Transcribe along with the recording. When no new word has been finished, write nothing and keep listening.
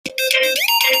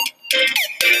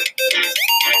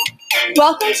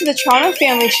Welcome to the Toronto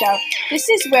Family Show. This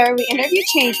is where we interview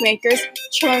changemakers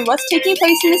to learn what's taking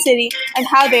place in the city and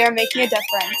how they are making a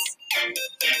difference.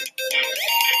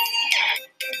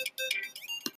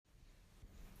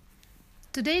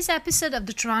 Today's episode of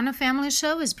the Toronto Family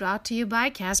Show is brought to you by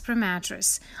Casper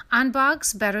Mattress.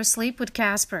 Unbox Better Sleep with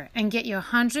Casper and get your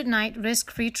 100-night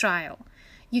risk-free trial.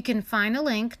 You can find a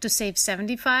link to save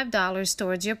 $75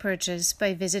 towards your purchase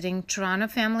by visiting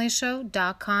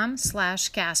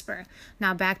torontofamilyshow.com/Casper.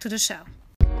 Now back to the show.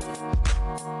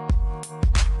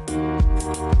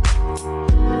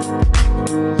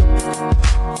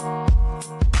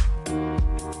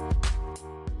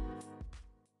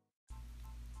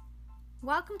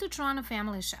 Welcome to Toronto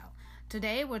Family Show.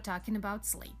 Today we're talking about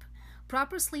sleep.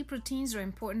 Proper sleep routines are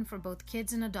important for both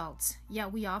kids and adults,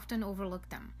 yet we often overlook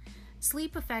them.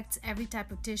 Sleep affects every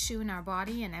type of tissue in our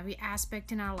body and every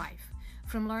aspect in our life,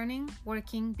 from learning,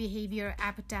 working, behavior,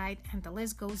 appetite, and the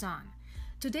list goes on.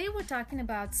 Today we're talking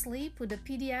about sleep with a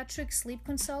pediatric sleep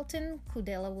consultant,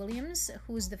 Kudela Williams,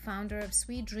 who is the founder of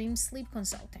Sweet Dreams Sleep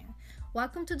Consulting.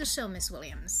 Welcome to the show, Ms.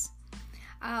 Williams.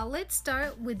 Let's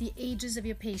start with the ages of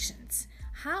your patients.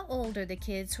 How old are the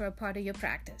kids who are part of your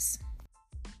practice?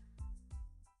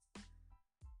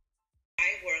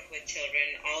 I work with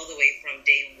children all the way from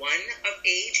day one of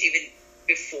age, even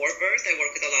before birth. I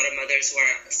work with a lot of mothers who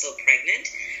are still pregnant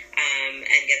and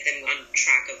get them on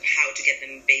track of how to get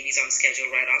them babies on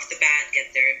schedule right off the bat,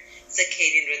 get their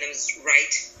circadian rhythms right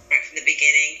from the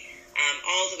beginning,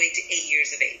 all the way to 8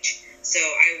 years of age. So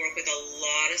I work with a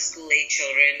lot of school-age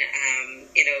children.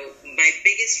 My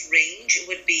biggest range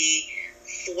would be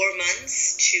 4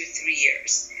 months to 3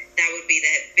 years. That would be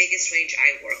the biggest range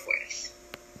I work with.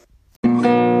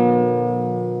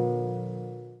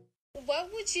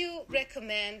 What would you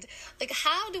recommend?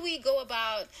 How do we go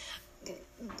about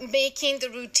making the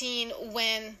routine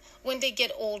when they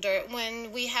get older,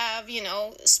 when we have,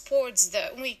 sports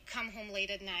that we come home late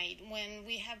at night, when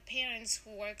we have parents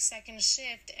who work second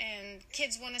shift and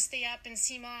kids want to stay up and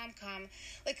see mom come?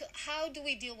 How do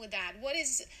we deal with that? What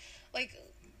is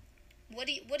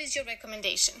your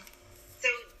recommendation? So,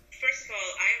 first of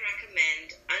all, I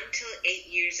recommend until 8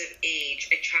 years of age,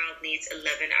 a child needs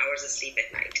 11 hours of sleep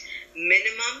at night.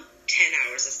 Minimum 10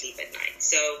 hours of sleep at night.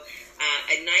 So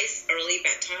a nice early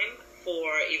bedtime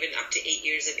for even up to 8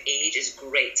 years of age is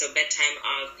great. So bedtime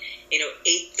of,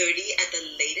 8:30 at the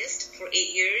latest for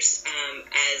 8 years,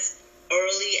 as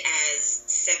early as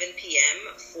 7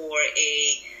 p.m. for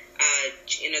a,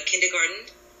 kindergarten.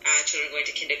 Children going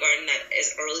to kindergarten, that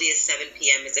as early as 7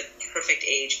 p.m. is a perfect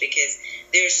age because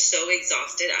they're so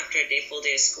exhausted after a full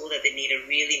day of school that they need a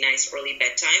really nice early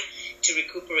bedtime to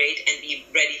recuperate and be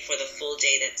ready for the full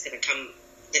day that's going to come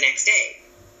the next day.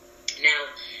 Now,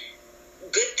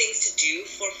 good things to do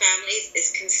for families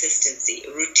is consistency,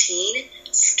 routine,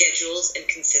 schedules, and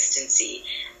consistency.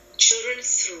 Children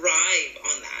thrive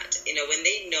on that. When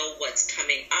they know what's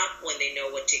coming up, when they know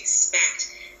what to expect,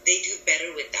 they do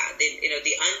better with that.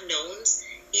 The unknowns,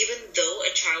 even though a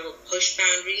child will push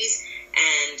boundaries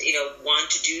and,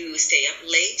 want to stay up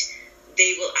late,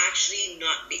 they will actually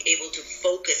not be able to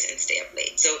focus and stay up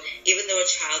late. So even though a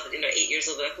child, 8 years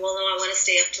old, will be like, well, no, I want to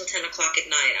stay up till 10 o'clock at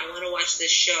night. I want to watch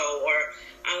this show, or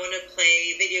I want to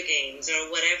play video games, or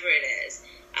whatever it is.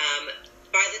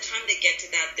 By the time they get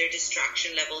to that, their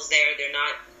distraction levels they're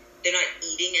not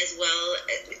eating as well.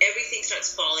 Everything starts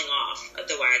falling off of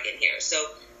the wagon here.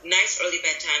 So nice early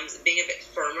bedtimes, being a bit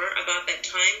firmer about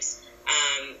bedtimes,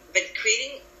 but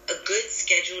creating a good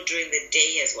schedule during the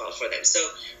day as well for them.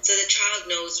 So the child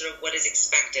knows sort of what is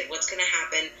expected, what's going to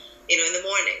happen, in the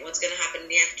morning, what's going to happen in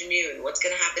the afternoon, what's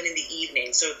going to happen in the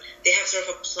evening. So they have sort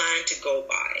of a plan to go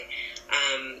by.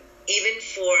 Even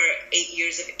for 8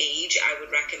 years of age, I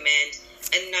would recommend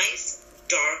a nice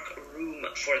dark room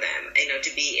for them,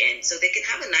 to be in. So they can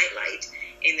have a nightlight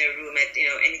in their room at,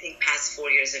 anything past 4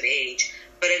 years of age.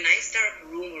 But a nice dark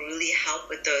room will really help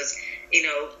with those,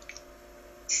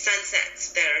 sunsets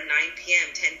that are 9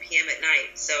 p.m., 10 p.m. at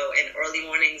night. So, and early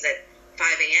mornings at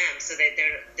 5 a.m. so that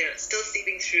they're still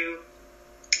sleeping through.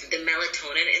 The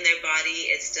melatonin in their body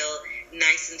is still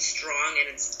nice and strong, and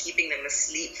it's keeping them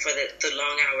asleep for the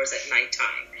long hours at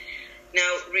nighttime.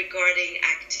 Now, regarding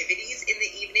activities in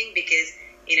the evening, because,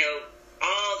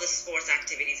 all the sports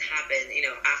activities happen,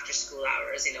 after school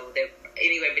hours, they're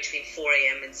anywhere between 4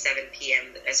 p.m. and 7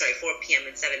 p.m. that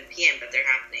they're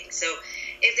happening. So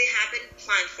if they happen,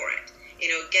 plan for it.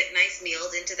 Get nice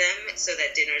meals into them so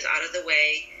that dinner's out of the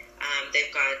way.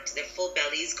 They've got their full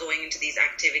bellies going into these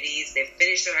activities. They've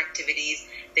finished their activities.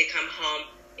 They come home,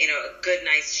 a good,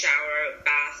 nice shower,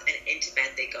 bath, and into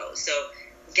bed they go. So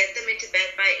get them into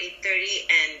bed by 8:30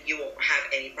 and you won't have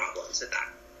any problems with that.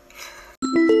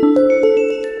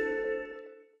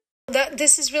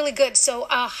 This is really good. So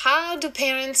how do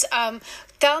parents,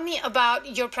 tell me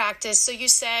about your practice. So you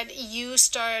said you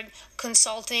start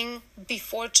consulting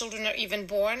before children are even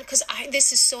born, because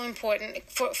this is so important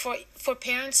for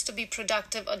parents to be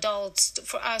productive adults,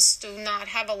 for us to not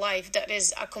have a life that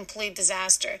is a complete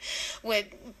disaster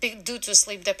due to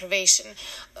sleep deprivation.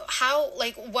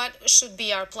 What should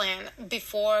be our plan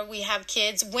before we have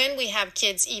kids, when we have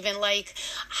kids even?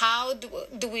 How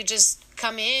do we just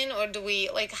come in, or do we,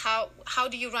 how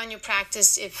do you run your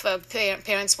practice if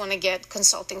parents want to get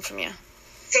consulting from you?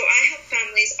 So I help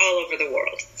families all over the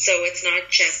world. So it's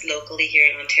not just locally here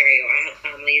in Ontario. I help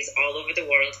families all over the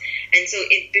world. And so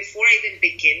before I even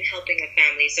begin helping a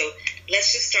family, so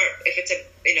let's just start, if it's a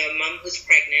mom who's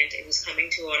pregnant and who's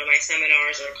coming to one of my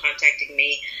seminars or contacting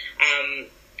me,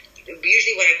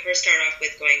 usually what I first start off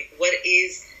with going, what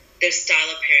is their style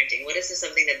of parenting? What is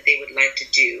something that they would like to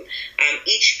do?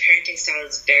 Each parenting style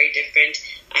is very different.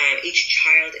 Each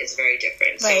child is very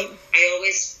different. Right. So I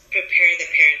always prepare the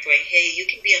parent going, hey, you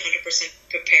can be 100%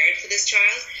 prepared for this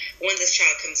child. When this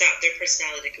child comes out, their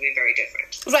personality can be very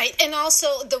different. Right. And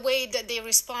also the way that they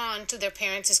respond to their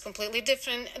parents is completely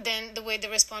different than the way they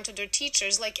respond to their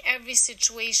teachers. Every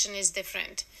situation is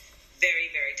different.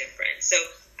 Very, very different. So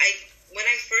when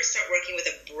I first start working with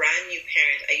a brand new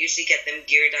parent, I usually get them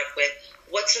geared up with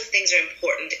what sort of things are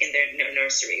important in their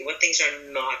nursery, what things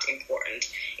are not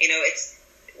important.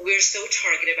 We're so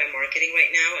targeted by marketing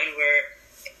right now, and we're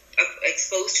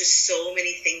exposed to so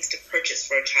many things to purchase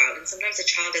for a child, and sometimes a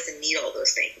child doesn't need all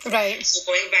those things. Right. So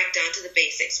going back down to the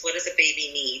basics, what does a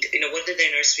baby need? What did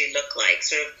their nursery look like?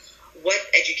 Sort of what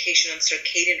education on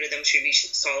circadian rhythm should we be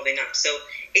solving up? So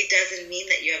it doesn't mean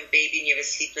that you have a baby and you have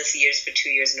sleepless years for 2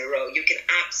 years in a row. You can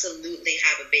absolutely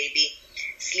have a baby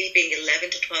sleeping 11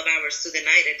 to 12 hours through the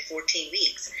night at 14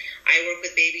 weeks. I work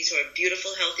with babies who are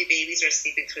beautiful, healthy babies who are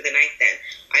sleeping through the night then.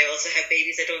 I also have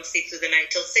babies that don't sleep through the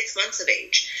night till 6 months of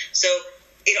age. So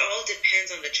it all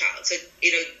depends on the child. So,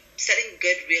 setting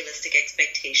good, realistic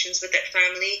expectations with that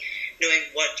family, knowing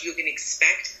what you can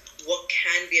expect, what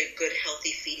can be a good,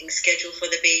 healthy feeding schedule for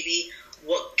the baby,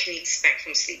 what can you expect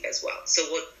from sleep as well. So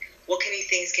what kind of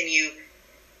things can you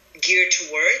gear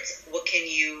towards?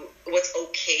 What's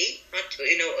okay?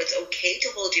 It's okay to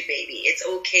hold your baby. It's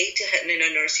okay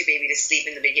to nurse your baby to sleep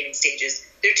in the beginning stages.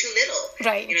 They're too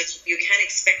little. Right. You can't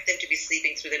expect them to be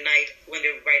sleeping through the night when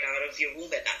they're right out of your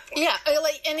womb at that point. Yeah,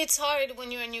 and it's hard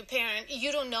when you're a new parent.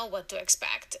 You don't know what to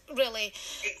expect, really.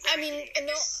 Exactly.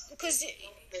 Because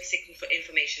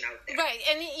information out there. Right,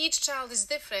 and each child is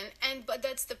different, but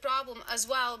that's the problem as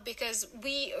well, because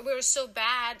we're so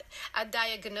bad at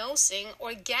diagnosing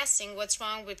or guessing what's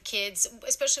wrong with kids,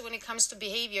 especially when it comes to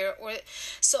behavior.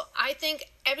 So I think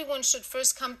everyone should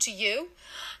first come to you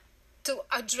to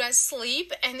address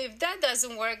sleep, and if that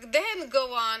doesn't work, then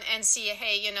go on and see,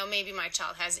 hey, maybe my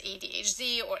child has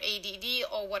ADHD or ADD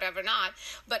or whatever not.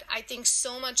 But I think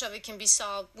so much of it can be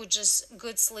solved with just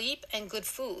good sleep and good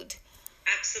food.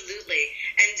 Absolutely.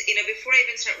 And, before I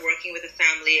even start working with a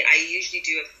family, I usually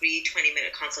do a free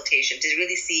 20-minute consultation to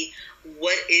really see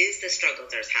what is the struggle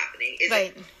that's happening.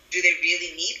 Right. Do they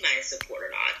really need my support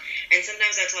or not? And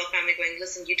sometimes I tell a family going,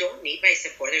 listen, you don't need my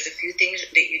support. There's a few things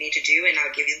that you need to do, and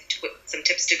I'll give you some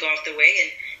tips to go off the way, and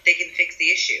they can fix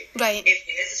the issue. Right. If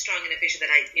there's a strong enough issue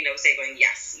that I, say going,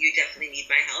 yes, you definitely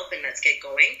need my help, and let's get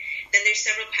going, then there's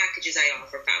several packages I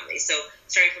offer families. So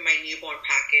starting from my newborn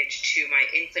package to my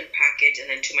infant package and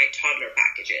then to my toddler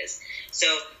packages. So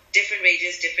different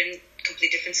ranges,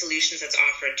 complete different solutions that's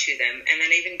offered to them. And then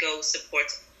I even go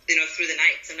supports through the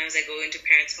night. Sometimes I go into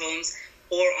parents' homes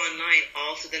or online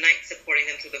all through the night, supporting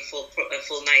them through the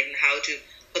full night and how to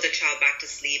put the child back to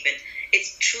sleep. And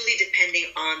it's truly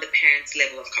depending on the parent's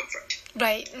level of comfort.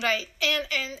 Right.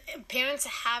 And parents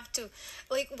have to,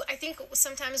 I think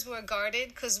sometimes we're guarded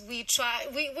because we try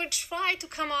to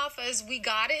come off as we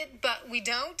got it, but we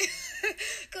don't.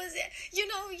 Because,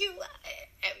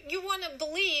 you want to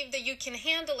believe that you can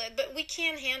handle it, but we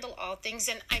can't handle all things.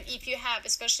 And if you have,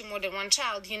 especially more than one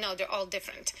child, they're all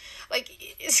different.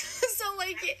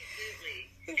 Absolutely.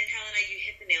 And Helena, you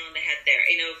hit the nail on the head there.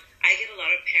 I get a lot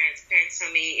of parents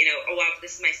tell me, oh, wow,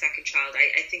 this is my second child.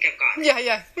 I think I've got it.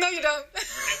 Yeah. No, you don't.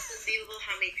 It's unbelievable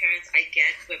how many parents I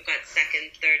get who have got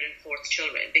second, third, and fourth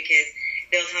children, because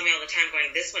they'll tell me all the time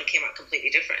going, this one came out completely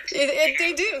different.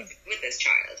 They do. With this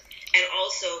child. And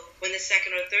also, when the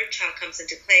second or third child comes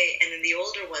into play, and then the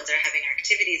older ones are having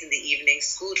activities in the evening,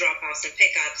 school drop-offs and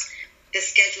pickups, the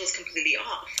schedule is completely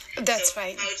off. That's so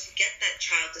right. How to get that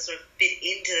child to sort of fit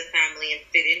into the family and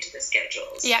fit into the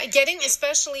schedules. Yeah, getting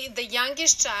especially the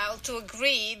youngest child to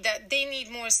agree that they need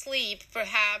more sleep,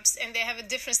 perhaps, and they have a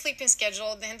different sleeping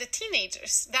schedule than the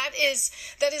teenagers. That is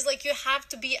like you have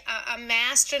to be a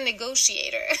master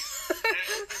negotiator.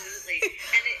 Absolutely.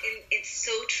 And it's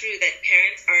so true that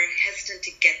parents are hesitant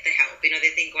to get the help. You know,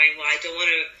 they think going, well, I don't want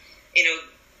to, you know,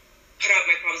 put out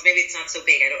my problems. Maybe it's not so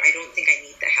big. I don't think I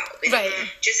need the help. You know? Right.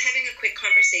 Just having a quick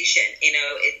conversation, you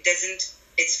know,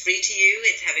 it's free to you.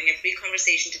 It's having a free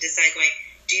conversation to decide going,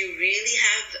 do you really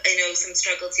have, you know, some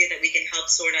struggles here that we can help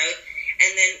sort out?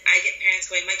 And then I get parents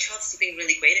going, my child's sleeping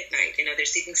really great at night. You know, they're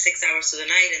sleeping 6 hours through the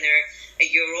night and they're a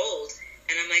year old.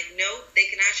 And I'm like, no, they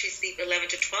can actually sleep 11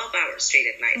 to 12 hours straight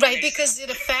at night. Right, because it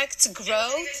affects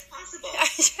growth. It's possible.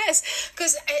 Yes,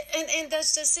 because and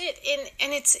that's just it.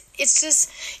 And it's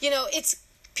just, you know, it's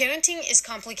parenting is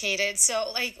complicated. So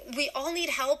like we all need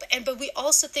help, but we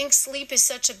also think sleep is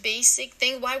such a basic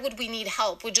thing. Why would we need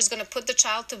help? We're just going to put the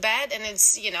child to bed and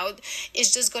it's, you know,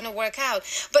 it's just going to work out.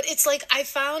 But it's like I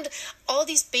found all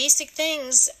these basic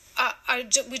things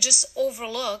we just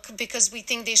overlook because we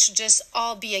think they should just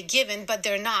all be a given, but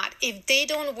they're not. If they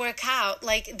don't work out,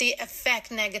 like they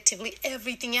affect negatively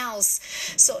everything else.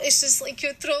 So it's just like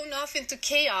you're thrown off into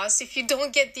chaos if you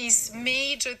don't get these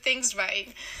major things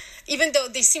right. Even though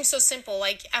they seem so simple,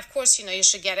 like, of course, you know, you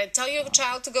should get it. Tell your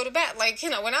child to go to bed. Like, you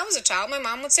know, when I was a child, my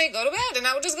mom would say, go to bed, and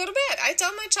I would just go to bed. I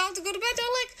tell my child to go to bed, they're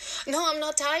like, no, I'm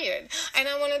not tired, and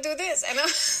I want to do this. And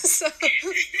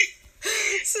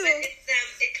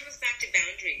It comes back to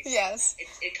boundaries. Yes.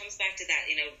 It comes back to that,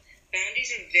 you know,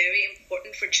 boundaries are very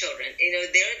important for children. You know,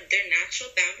 they're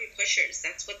natural boundary pushers.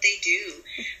 That's what they do.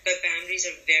 But boundaries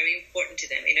are very important to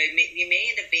them. You know, you may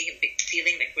end up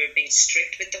feeling like we're being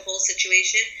strict with the whole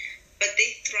situation, but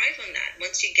they thrive on that.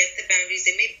 Once you get the boundaries,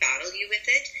 they may battle you with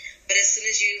it, but as soon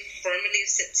as you firmly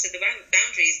set the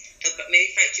boundaries, they'll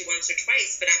maybe fight you once or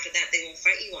twice, but after that, they won't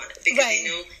fight you on it because they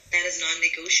know that is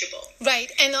non-negotiable.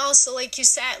 Right, and also, like you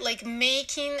said, like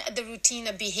making the routine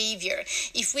a behavior.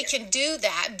 If we can do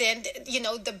that, then, you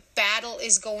know, the battle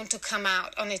is going to come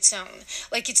out on its own.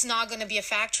 Like, it's not going to be a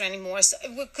factor anymore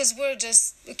because we're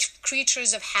just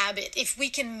creatures of habit. If we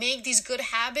can make these good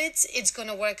habits, it's going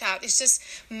to work out. It's just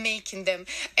making them.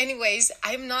 Anyways,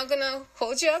 I'm not going to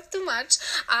hold you up too much.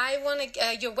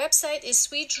 Your website is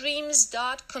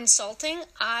sweetdreams.consulting.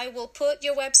 I will put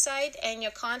your website and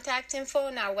your contact info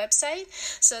on our website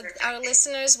so our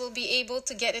listeners will be able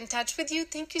to get in touch with you.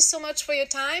 Thank you so much for your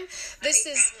time. This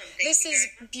is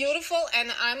beautiful,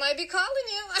 and I might be calling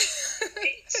you.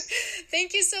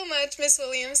 Thank you so much, Miss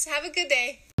Williams. Have a good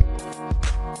day.